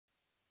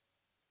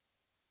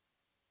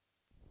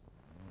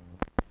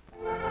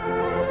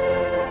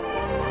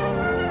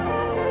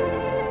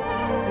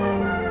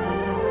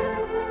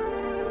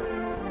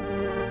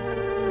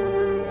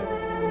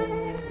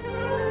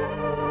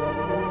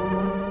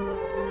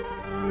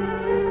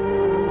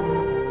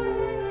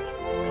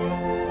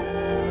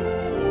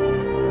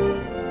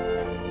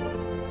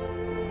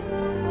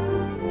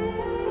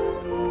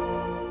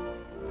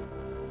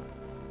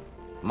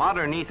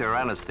Modern ether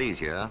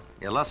anesthesia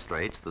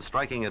illustrates the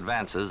striking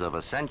advances of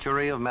a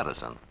century of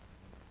medicine.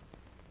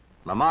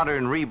 The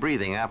modern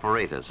rebreathing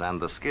apparatus and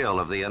the skill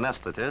of the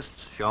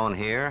anesthetists shown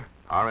here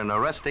are in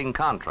arresting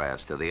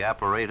contrast to the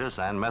apparatus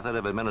and method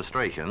of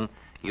administration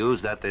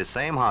used at this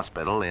same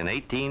hospital in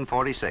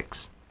 1846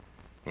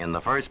 in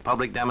the first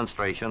public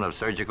demonstration of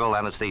surgical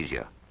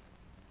anesthesia.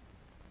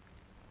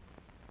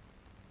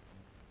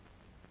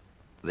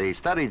 The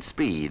studied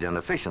speed and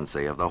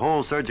efficiency of the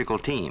whole surgical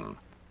team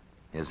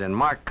is in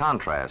marked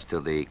contrast to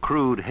the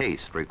crude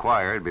haste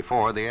required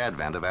before the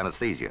advent of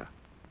anesthesia,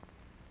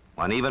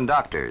 when even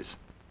doctors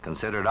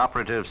considered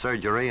operative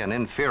surgery an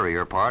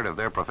inferior part of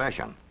their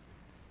profession,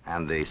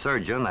 and the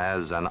surgeon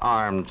as an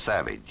armed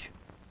savage.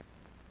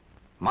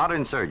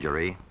 Modern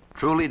surgery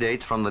truly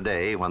dates from the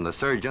day when the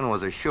surgeon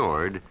was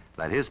assured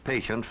that his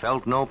patient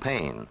felt no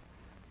pain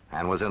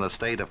and was in a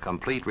state of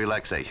complete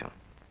relaxation.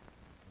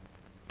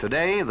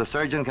 Today, the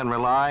surgeon can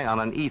rely on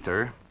an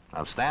ether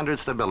of standard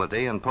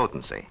stability and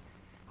potency,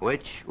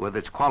 which, with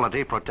its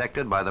quality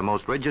protected by the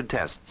most rigid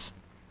tests,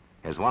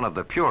 is one of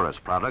the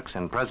purest products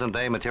in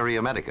present-day materia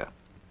medica.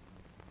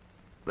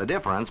 The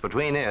difference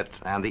between it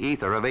and the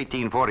ether of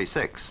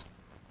 1846,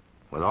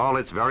 with all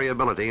its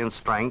variability in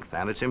strength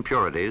and its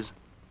impurities,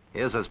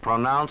 is as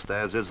pronounced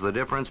as is the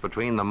difference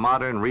between the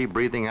modern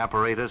rebreathing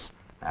apparatus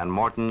and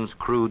Morton's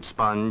crude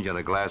sponge in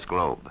a glass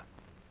globe.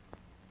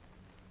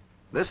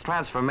 This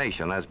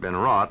transformation has been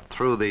wrought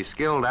through the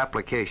skilled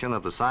application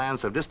of the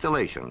science of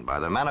distillation by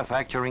the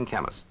manufacturing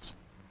chemists,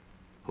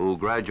 who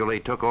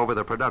gradually took over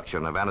the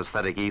production of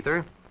anesthetic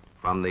ether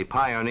from the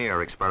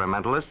pioneer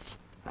experimentalists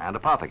and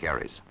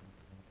apothecaries.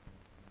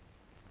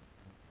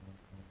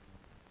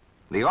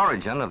 The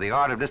origin of the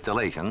art of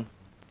distillation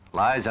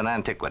lies in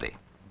antiquity,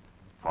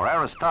 for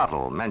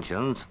Aristotle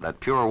mentions that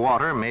pure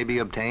water may be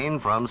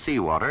obtained from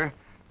seawater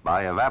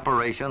by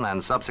evaporation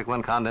and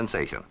subsequent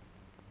condensation.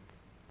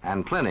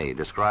 And Pliny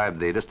described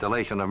the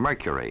distillation of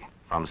mercury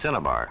from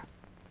cinnabar.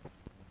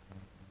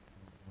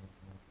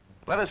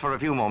 Let us for a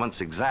few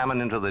moments examine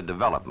into the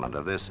development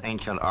of this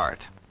ancient art.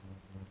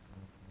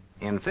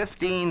 In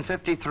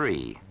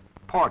 1553,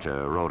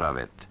 Porter wrote of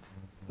it,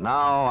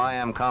 "Now I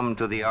am come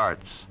to the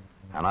arts,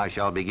 and I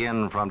shall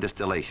begin from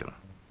distillation,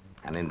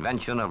 an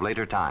invention of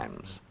later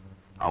times,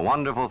 a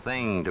wonderful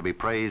thing to be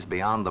praised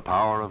beyond the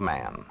power of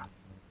man."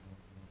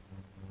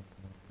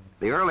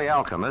 The early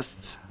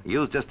alchemists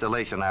used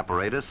distillation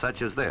apparatus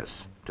such as this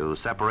to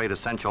separate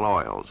essential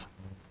oils,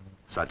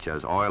 such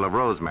as oil of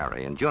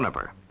rosemary and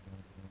juniper,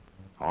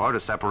 or to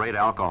separate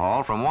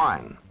alcohol from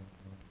wine.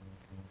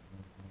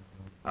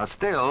 A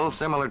still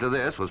similar to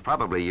this was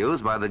probably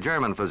used by the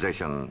German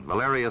physician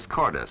Valerius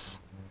Cordus,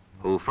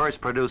 who first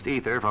produced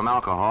ether from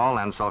alcohol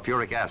and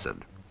sulfuric acid.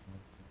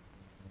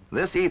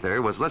 This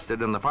ether was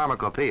listed in the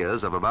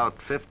pharmacopoeias of about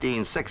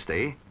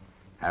 1560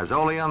 as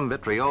oleum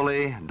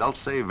vitrioli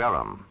dulce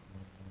verum.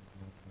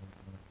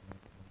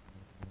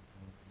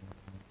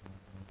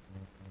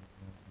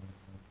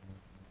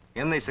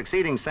 In the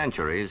succeeding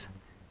centuries,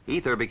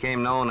 ether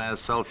became known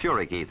as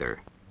sulfuric ether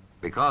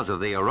because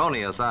of the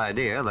erroneous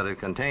idea that it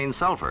contained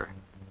sulfur.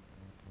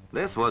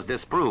 This was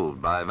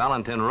disproved by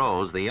Valentin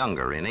Rose the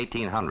Younger in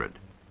 1800.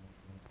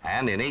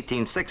 And in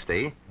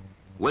 1860,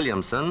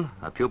 Williamson,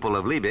 a pupil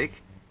of Liebig,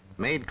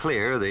 made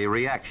clear the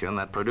reaction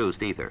that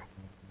produced ether.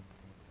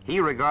 He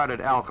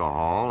regarded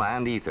alcohol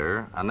and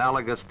ether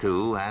analogous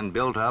to and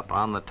built up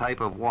on the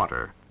type of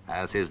water,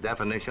 as his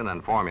definition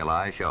and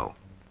formulae show.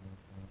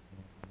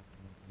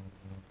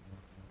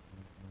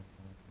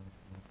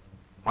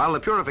 While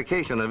the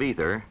purification of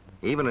ether,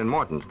 even in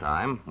Morton's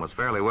time, was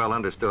fairly well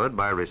understood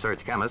by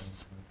research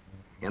chemists,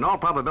 in all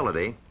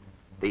probability,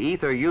 the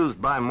ether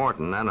used by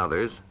Morton and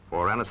others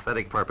for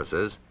anesthetic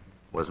purposes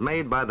was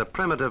made by the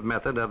primitive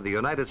method of the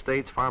United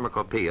States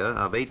Pharmacopoeia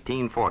of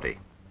 1840.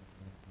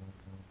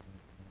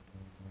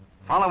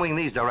 Following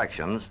these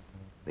directions,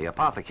 the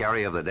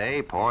apothecary of the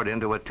day poured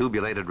into a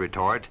tubulated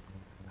retort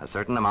a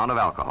certain amount of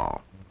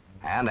alcohol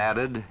and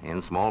added,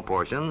 in small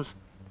portions,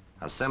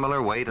 a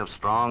similar weight of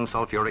strong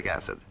sulfuric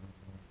acid.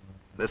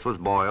 This was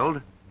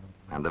boiled,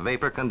 and the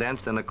vapor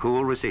condensed in a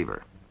cool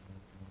receiver.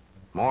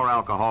 More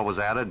alcohol was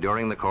added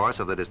during the course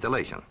of the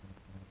distillation.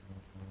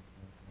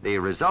 The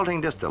resulting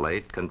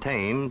distillate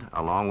contained,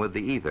 along with the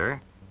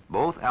ether,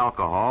 both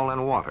alcohol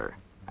and water,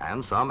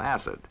 and some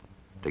acid,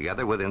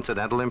 together with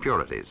incidental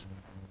impurities.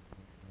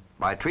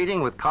 By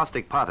treating with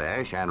caustic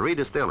potash and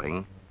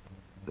redistilling,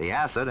 the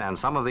acid and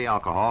some of the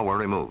alcohol were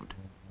removed.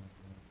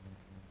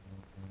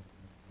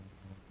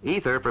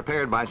 Ether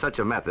prepared by such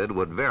a method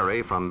would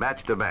vary from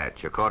batch to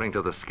batch according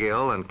to the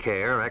skill and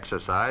care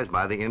exercised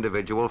by the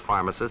individual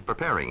pharmacist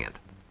preparing it.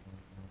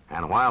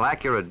 And while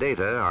accurate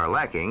data are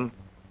lacking,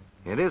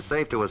 it is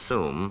safe to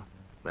assume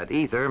that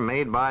ether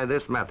made by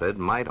this method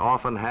might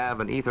often have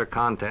an ether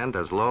content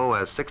as low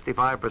as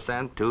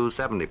 65% to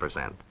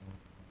 70%,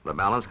 the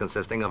balance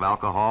consisting of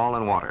alcohol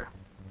and water.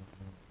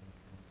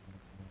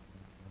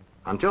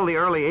 Until the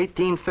early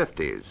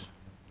 1850s,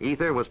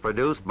 ether was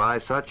produced by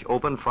such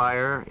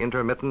open-fire,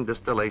 intermittent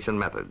distillation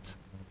methods.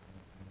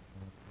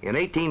 In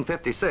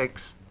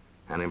 1856,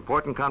 an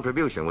important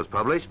contribution was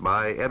published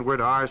by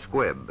Edward R.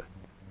 Squibb,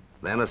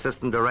 then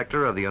Assistant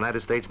Director of the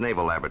United States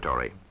Naval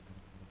Laboratory,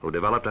 who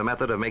developed a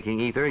method of making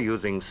ether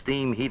using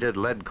steam-heated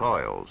lead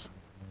coils.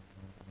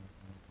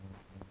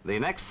 The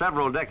next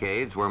several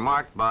decades were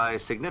marked by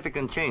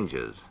significant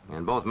changes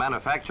in both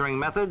manufacturing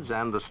methods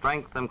and the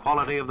strength and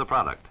quality of the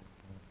product,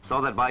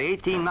 so that by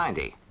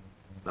 1890,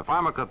 the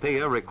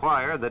pharmacopoeia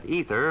required that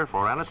ether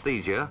for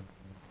anesthesia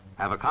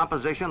have a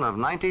composition of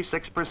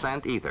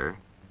 96% ether,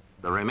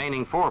 the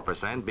remaining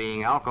 4%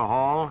 being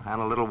alcohol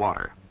and a little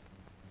water.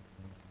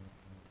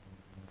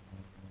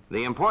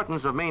 The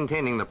importance of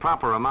maintaining the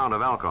proper amount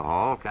of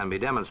alcohol can be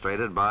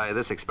demonstrated by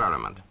this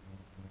experiment.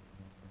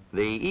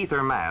 The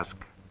ether mask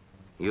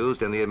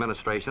used in the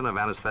administration of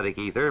anesthetic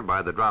ether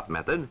by the drop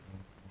method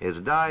is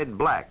dyed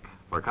black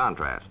for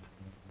contrast.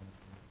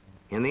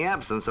 In the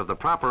absence of the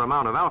proper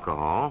amount of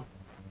alcohol,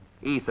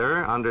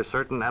 ether under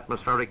certain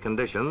atmospheric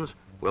conditions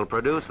will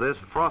produce this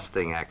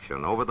frosting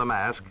action over the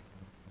mask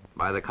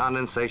by the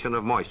condensation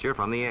of moisture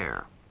from the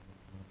air.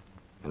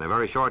 In a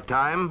very short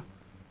time,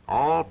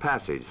 all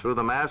passage through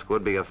the mask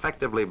would be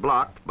effectively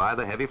blocked by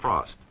the heavy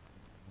frost.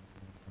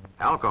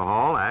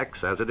 Alcohol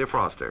acts as a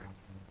defroster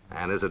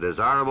and is a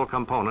desirable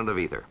component of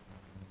ether.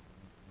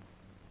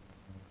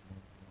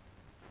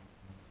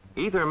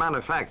 Ether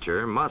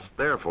manufacture must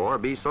therefore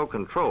be so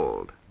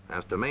controlled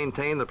as to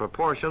maintain the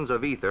proportions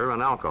of ether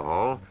and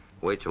alcohol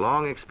which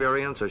long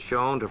experience has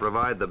shown to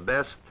provide the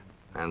best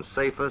and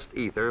safest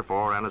ether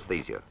for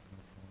anesthesia.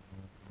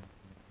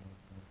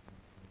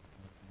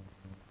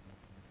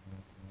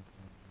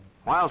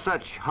 While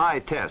such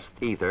high-test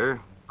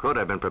ether could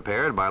have been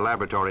prepared by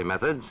laboratory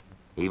methods,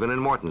 even in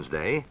Morton's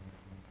day,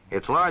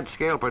 its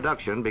large-scale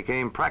production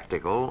became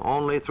practical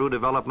only through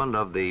development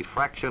of the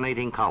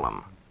fractionating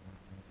column.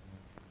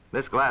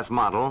 This glass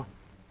model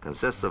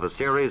consists of a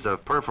series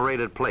of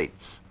perforated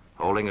plates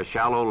holding a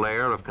shallow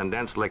layer of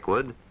condensed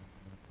liquid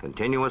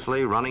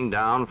continuously running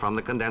down from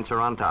the condenser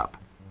on top,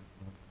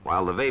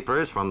 while the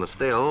vapors from the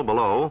still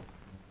below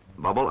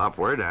bubble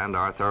upward and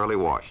are thoroughly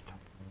washed.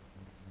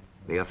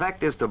 The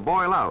effect is to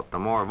boil out the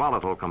more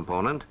volatile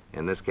component,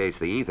 in this case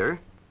the ether,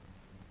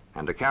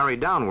 and to carry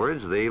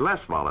downwards the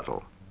less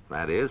volatile,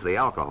 that is, the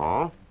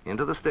alcohol,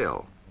 into the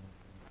still,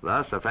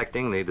 thus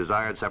effecting the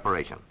desired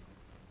separation.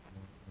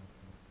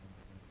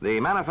 The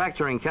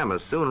manufacturing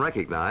chemist soon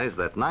recognized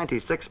that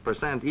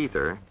 96%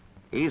 ether,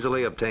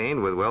 easily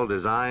obtained with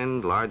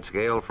well-designed,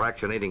 large-scale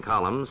fractionating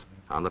columns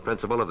on the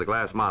principle of the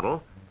glass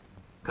model,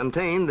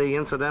 contained the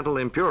incidental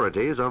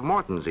impurities of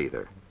Morton's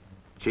ether,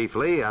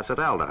 chiefly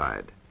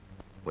acetaldehyde,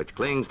 which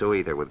clings to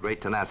ether with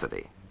great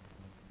tenacity.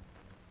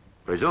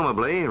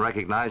 Presumably,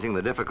 recognizing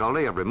the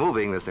difficulty of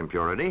removing this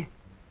impurity,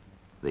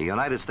 the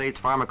United States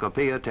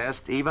Pharmacopoeia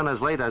test, even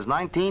as late as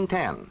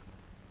 1910,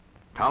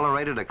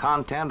 tolerated a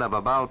content of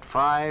about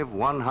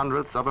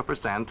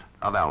 0.05%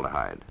 of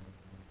aldehyde.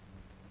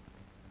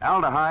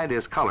 Aldehyde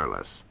is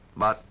colorless,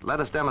 but let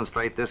us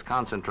demonstrate this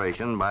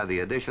concentration by the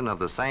addition of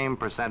the same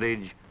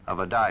percentage of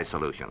a dye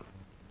solution.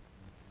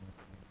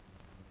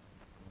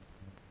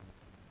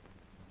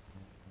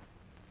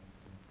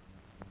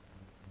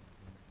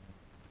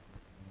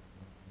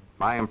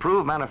 By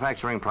improved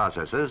manufacturing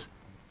processes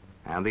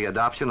and the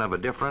adoption of a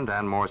different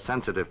and more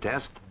sensitive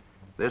test,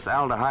 this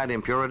aldehyde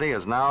impurity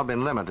has now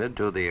been limited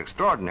to the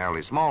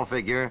extraordinarily small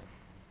figure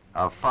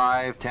of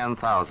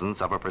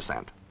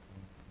 0.005%.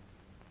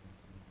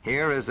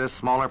 Here is this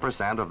smaller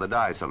percent of the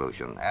dye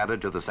solution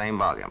added to the same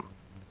volume.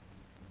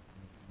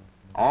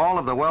 All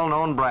of the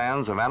well-known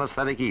brands of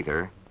anesthetic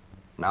ether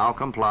now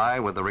comply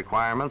with the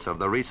requirements of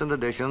the recent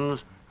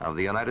editions of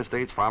the United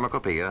States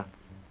Pharmacopoeia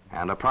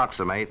and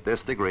approximate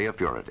this degree of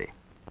purity.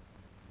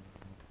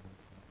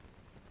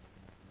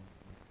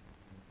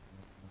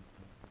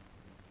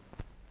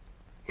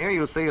 Here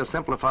you see a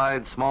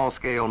simplified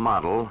small-scale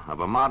model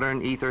of a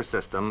modern ether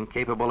system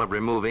capable of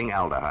removing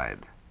aldehyde.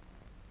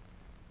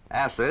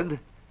 Acid,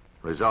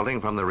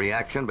 resulting from the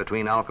reaction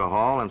between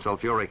alcohol and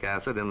sulfuric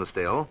acid in the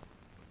still,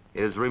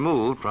 is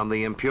removed from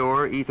the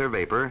impure ether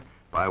vapor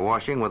by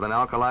washing with an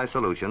alkali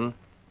solution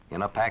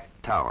in a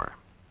packed tower.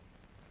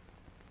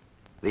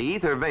 The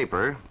ether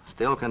vapor,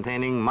 still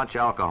containing much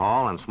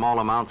alcohol and small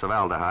amounts of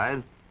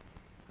aldehyde,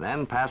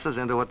 then passes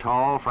into a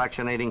tall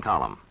fractionating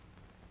column.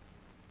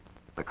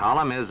 The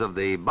column is of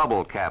the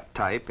bubble cap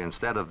type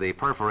instead of the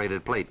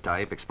perforated plate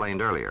type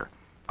explained earlier,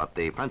 but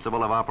the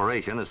principle of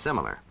operation is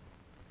similar.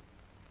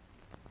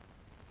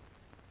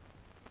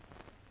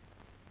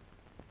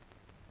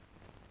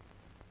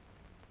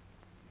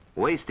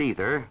 Waste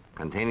ether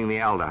containing the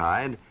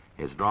aldehyde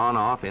is drawn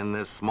off in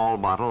this small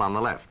bottle on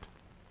the left.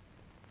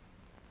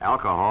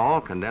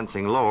 Alcohol,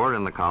 condensing lower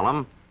in the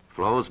column,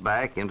 flows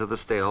back into the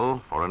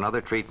still for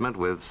another treatment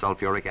with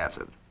sulfuric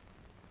acid.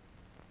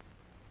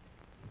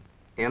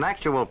 In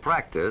actual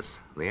practice,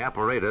 the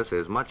apparatus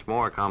is much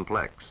more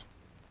complex,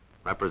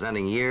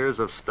 representing years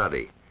of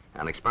study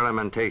and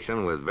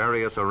experimentation with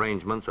various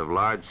arrangements of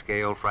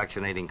large-scale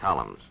fractionating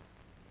columns.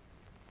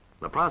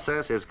 The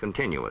process is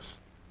continuous,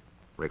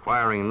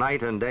 requiring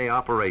night and day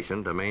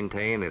operation to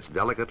maintain its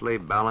delicately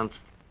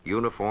balanced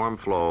uniform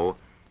flow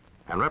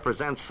and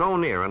represents so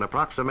near an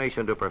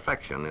approximation to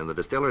perfection in the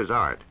distiller's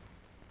art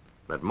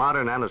that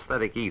modern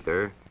anesthetic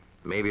ether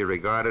may be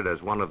regarded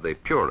as one of the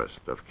purest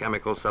of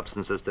chemical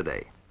substances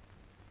today.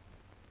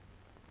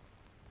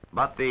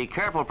 But the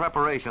careful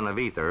preparation of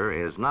ether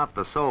is not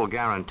the sole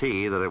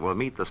guarantee that it will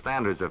meet the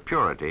standards of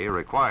purity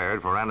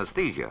required for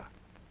anesthesia.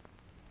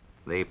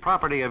 The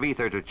property of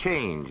ether to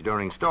change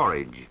during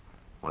storage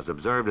was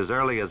observed as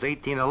early as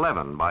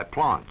 1811 by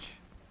Planche,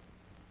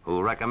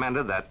 who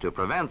recommended that to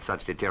prevent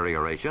such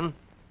deterioration,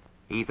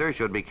 ether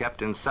should be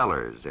kept in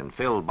cellars in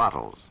filled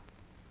bottles.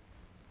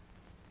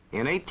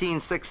 In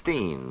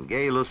 1816,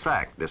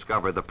 Gay-Lussac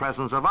discovered the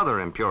presence of other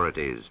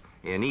impurities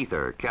in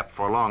ether kept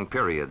for long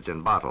periods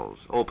in bottles,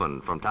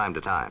 opened from time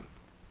to time,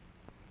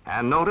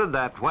 and noted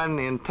that when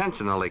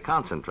intentionally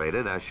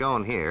concentrated, as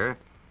shown here,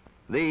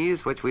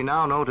 these, which we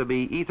now know to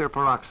be ether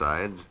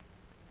peroxides,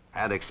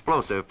 had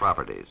explosive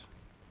properties.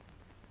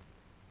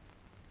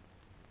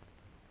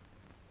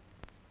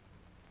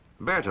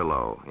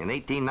 Berthelot, in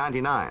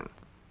 1899,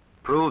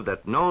 proved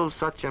that no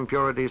such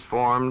impurities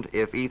formed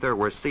if ether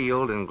were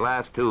sealed in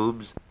glass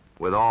tubes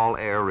with all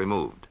air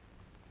removed.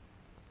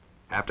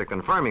 After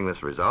confirming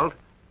this result,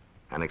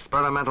 an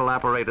experimental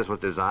apparatus was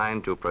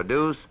designed to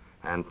produce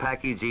and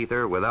package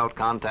ether without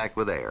contact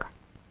with air.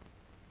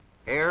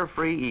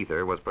 Air-free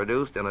ether was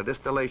produced in a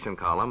distillation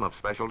column of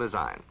special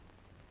design.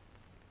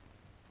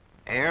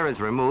 Air is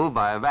removed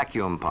by a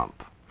vacuum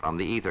pump from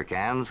the ether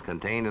cans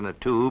contained in a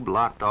tube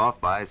locked off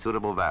by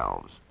suitable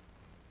valves.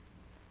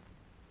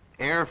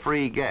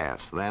 Air-free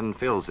gas then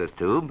fills this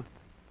tube,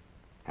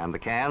 and the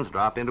cans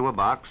drop into a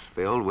box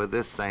filled with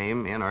this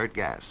same inert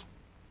gas.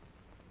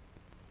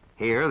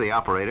 Here, the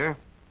operator,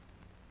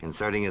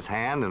 inserting his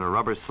hand in a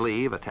rubber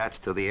sleeve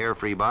attached to the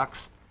air-free box,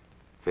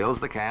 fills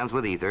the cans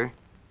with ether,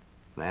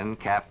 then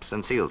caps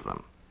and seals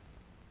them.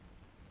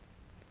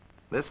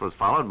 This was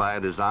followed by a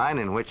design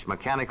in which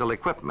mechanical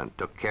equipment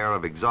took care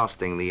of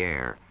exhausting the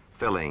air,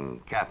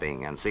 filling,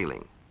 capping, and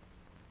sealing.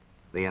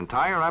 The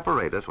entire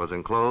apparatus was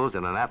enclosed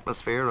in an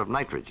atmosphere of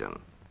nitrogen.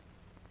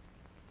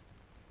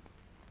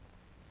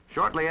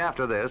 Shortly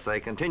after this, a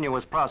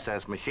continuous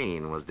process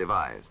machine was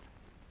devised.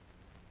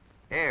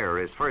 Air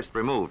is first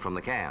removed from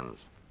the cans,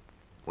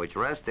 which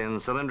rest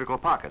in cylindrical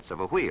pockets of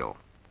a wheel.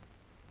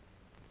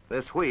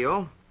 This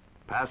wheel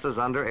passes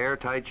under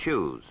airtight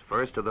shoes,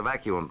 first to the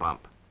vacuum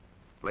pump,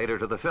 later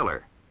to the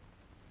filler,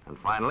 and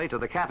finally to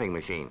the capping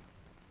machine.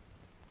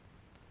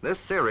 This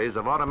series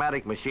of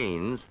automatic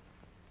machines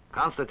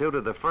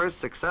constituted the first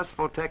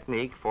successful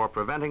technique for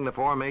preventing the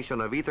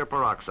formation of ether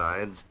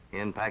peroxides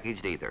in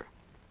packaged ether.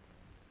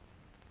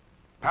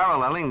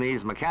 Paralleling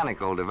these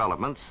mechanical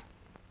developments,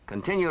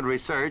 continued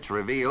research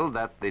revealed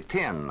that the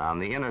tin on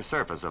the inner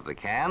surface of the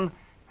can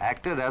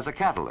acted as a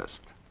catalyst,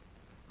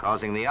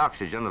 causing the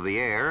oxygen of the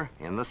air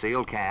in the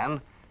sealed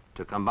can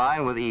to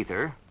combine with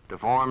ether to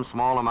form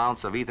small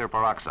amounts of ether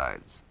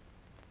peroxides.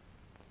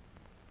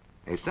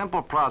 A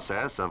simple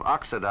process of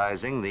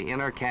oxidizing the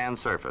inner can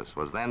surface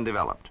was then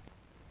developed,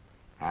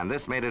 and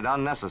this made it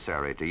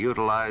unnecessary to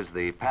utilize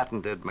the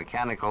patented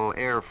mechanical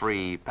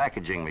air-free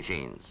packaging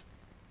machines,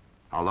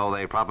 although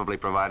they probably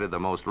provided the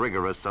most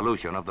rigorous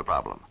solution of the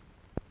problem.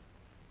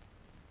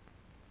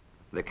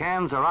 The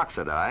cans are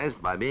oxidized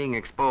by being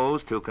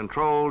exposed to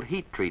controlled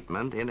heat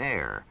treatment in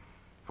air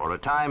for a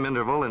time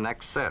interval in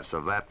excess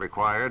of that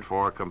required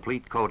for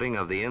complete coating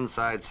of the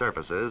inside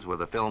surfaces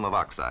with a film of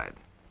oxide.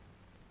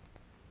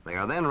 They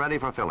are then ready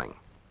for filling.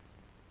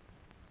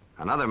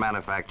 Another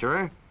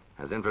manufacturer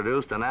has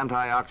introduced an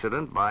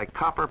antioxidant by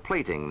copper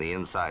plating the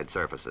inside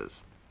surfaces,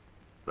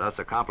 thus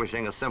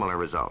accomplishing a similar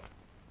result.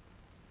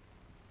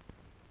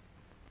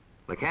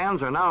 The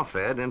cans are now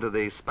fed into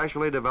the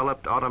specially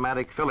developed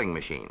automatic filling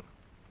machine.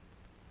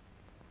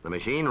 The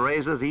machine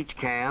raises each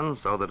can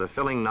so that a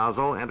filling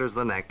nozzle enters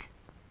the neck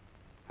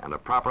and a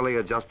properly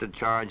adjusted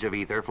charge of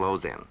ether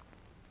flows in.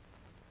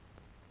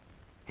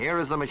 Here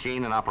is the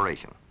machine in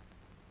operation.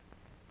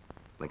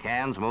 The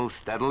cans move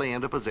steadily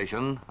into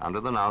position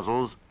under the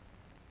nozzles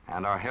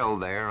and are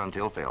held there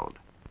until filled.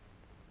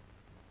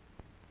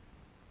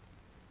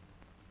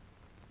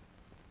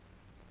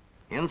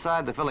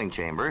 Inside the filling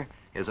chamber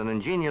is an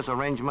ingenious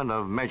arrangement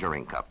of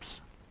measuring cups.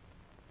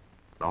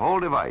 The whole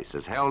device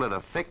is held at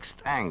a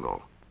fixed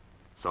angle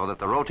so that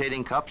the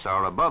rotating cups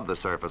are above the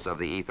surface of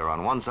the ether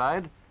on one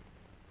side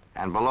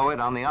and below it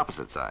on the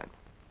opposite side.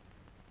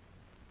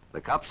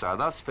 The cups are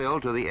thus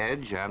filled to the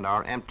edge and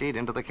are emptied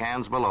into the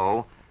cans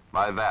below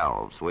by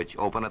valves which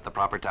open at the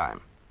proper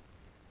time.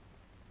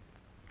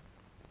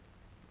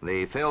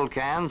 The filled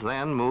cans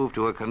then move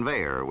to a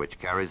conveyor which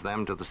carries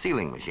them to the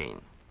sealing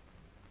machine.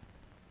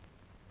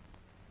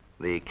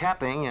 The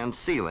capping and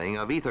sealing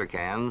of ether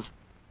cans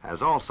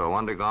has also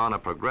undergone a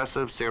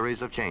progressive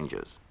series of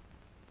changes.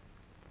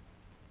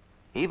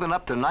 Even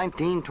up to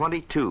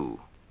 1922,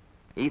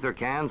 ether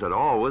cans had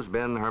always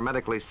been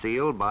hermetically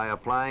sealed by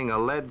applying a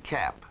lead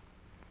cap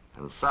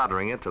and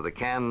soldering it to the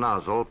can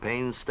nozzle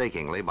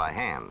painstakingly by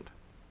hand.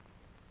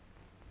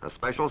 A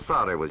special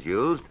solder was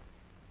used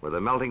with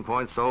a melting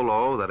point so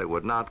low that it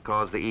would not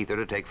cause the ether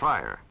to take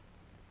fire.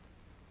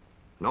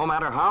 No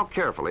matter how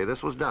carefully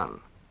this was done,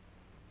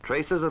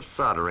 traces of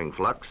soldering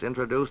flux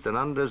introduced an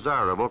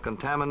undesirable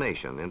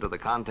contamination into the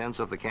contents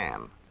of the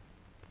can.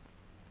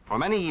 For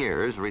many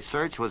years,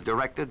 research was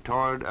directed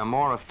toward a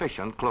more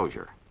efficient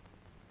closure.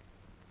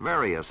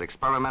 Various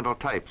experimental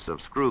types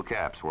of screw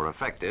caps were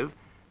effective,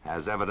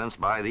 as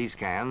evidenced by these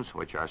cans,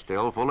 which are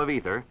still full of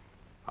ether,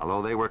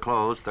 although they were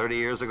closed 30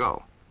 years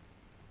ago.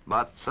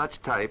 But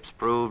such types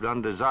proved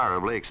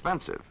undesirably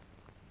expensive.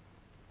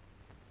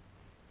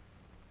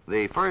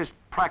 The first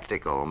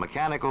practical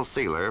mechanical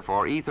sealer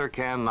for ether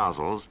can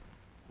nozzles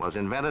was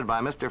invented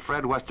by Mr.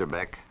 Fred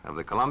Westerbeck of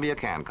the Columbia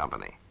Can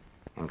Company,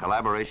 in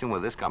collaboration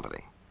with this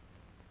company.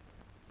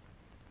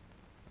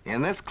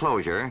 In this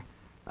closure,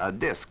 a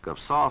disc of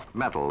soft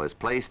metal is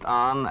placed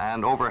on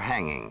and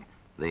overhanging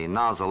the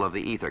nozzle of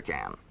the ether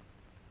can.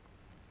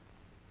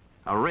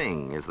 A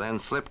ring is then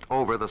slipped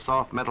over the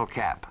soft metal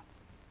cap,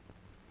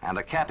 and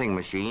a capping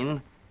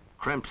machine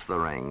crimps the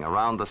ring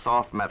around the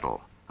soft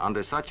metal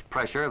under such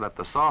pressure that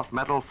the soft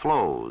metal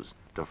flows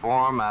to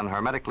form an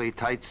hermetically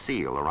tight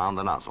seal around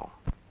the nozzle.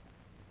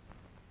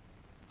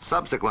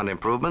 Subsequent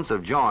improvements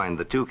have joined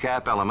the two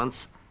cap elements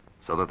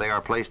so that they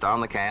are placed on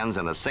the cans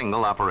in a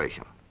single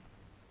operation.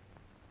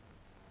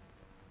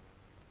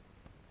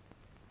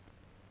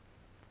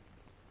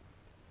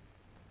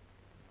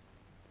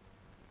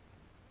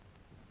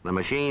 The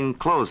machine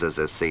closes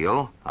this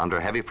seal under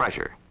heavy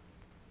pressure.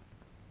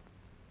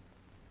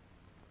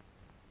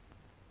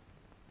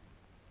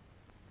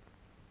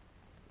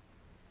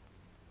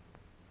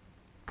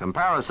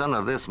 Comparison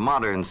of this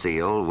modern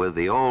seal with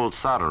the old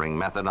soldering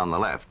method on the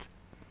left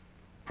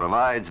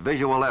provides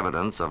visual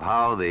evidence of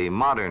how the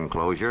modern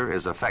closure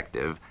is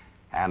effective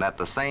and at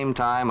the same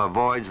time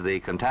avoids the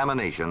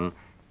contamination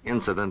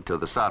incident to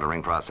the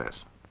soldering process.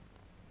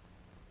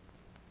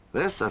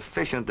 This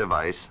efficient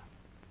device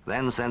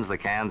then sends the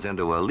cans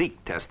into a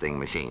leak testing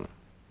machine.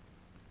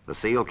 The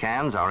seal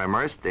cans are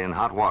immersed in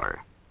hot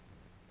water.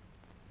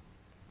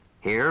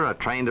 Here, a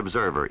trained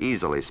observer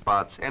easily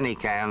spots any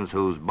cans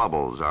whose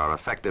bubbles are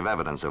effective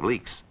evidence of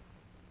leaks.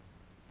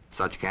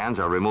 Such cans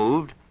are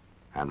removed,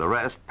 and the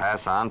rest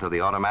pass on to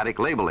the automatic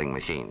labeling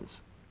machines.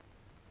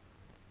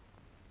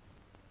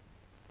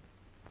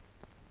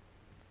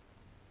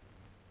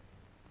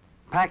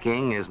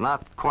 Packing is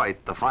not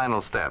quite the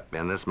final step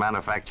in this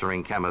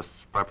manufacturing chemist's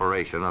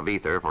preparation of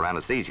ether for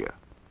anesthesia.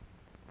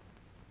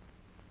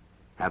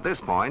 At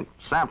this point,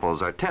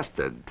 samples are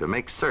tested to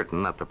make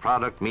certain that the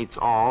product meets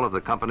all of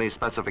the company's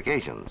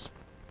specifications.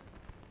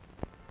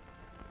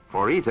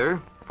 For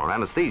ether, for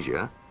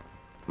anesthesia,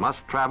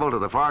 must travel to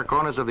the far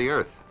corners of the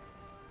earth.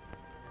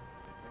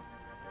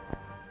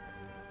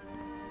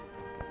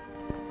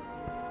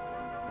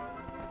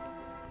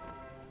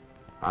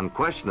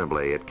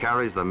 Unquestionably, it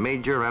carries the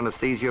major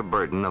anesthesia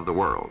burden of the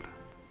world.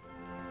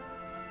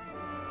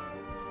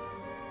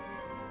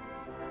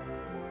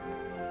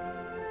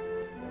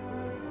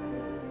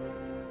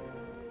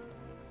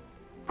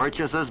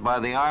 Purchases by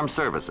the armed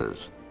services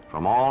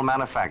from all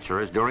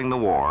manufacturers during the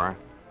war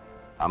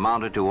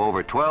amounted to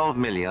over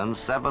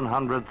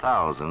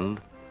 12,700,000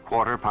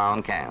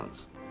 quarter-pound cans.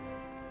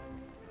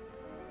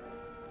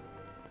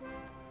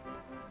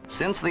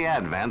 Since the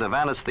advent of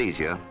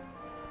anesthesia,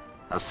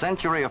 a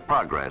century of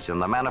progress in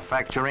the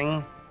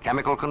manufacturing,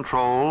 chemical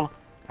control,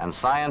 and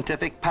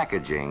scientific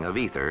packaging of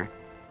ether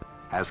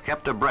has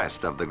kept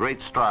abreast of the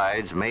great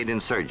strides made in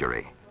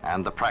surgery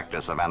and the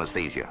practice of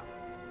anesthesia.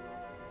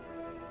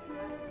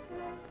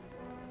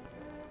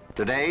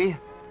 Today,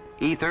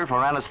 ether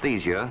for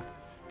anesthesia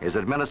is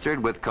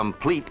administered with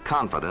complete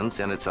confidence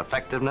in its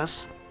effectiveness,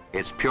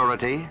 its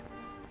purity,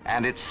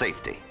 and its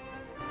safety.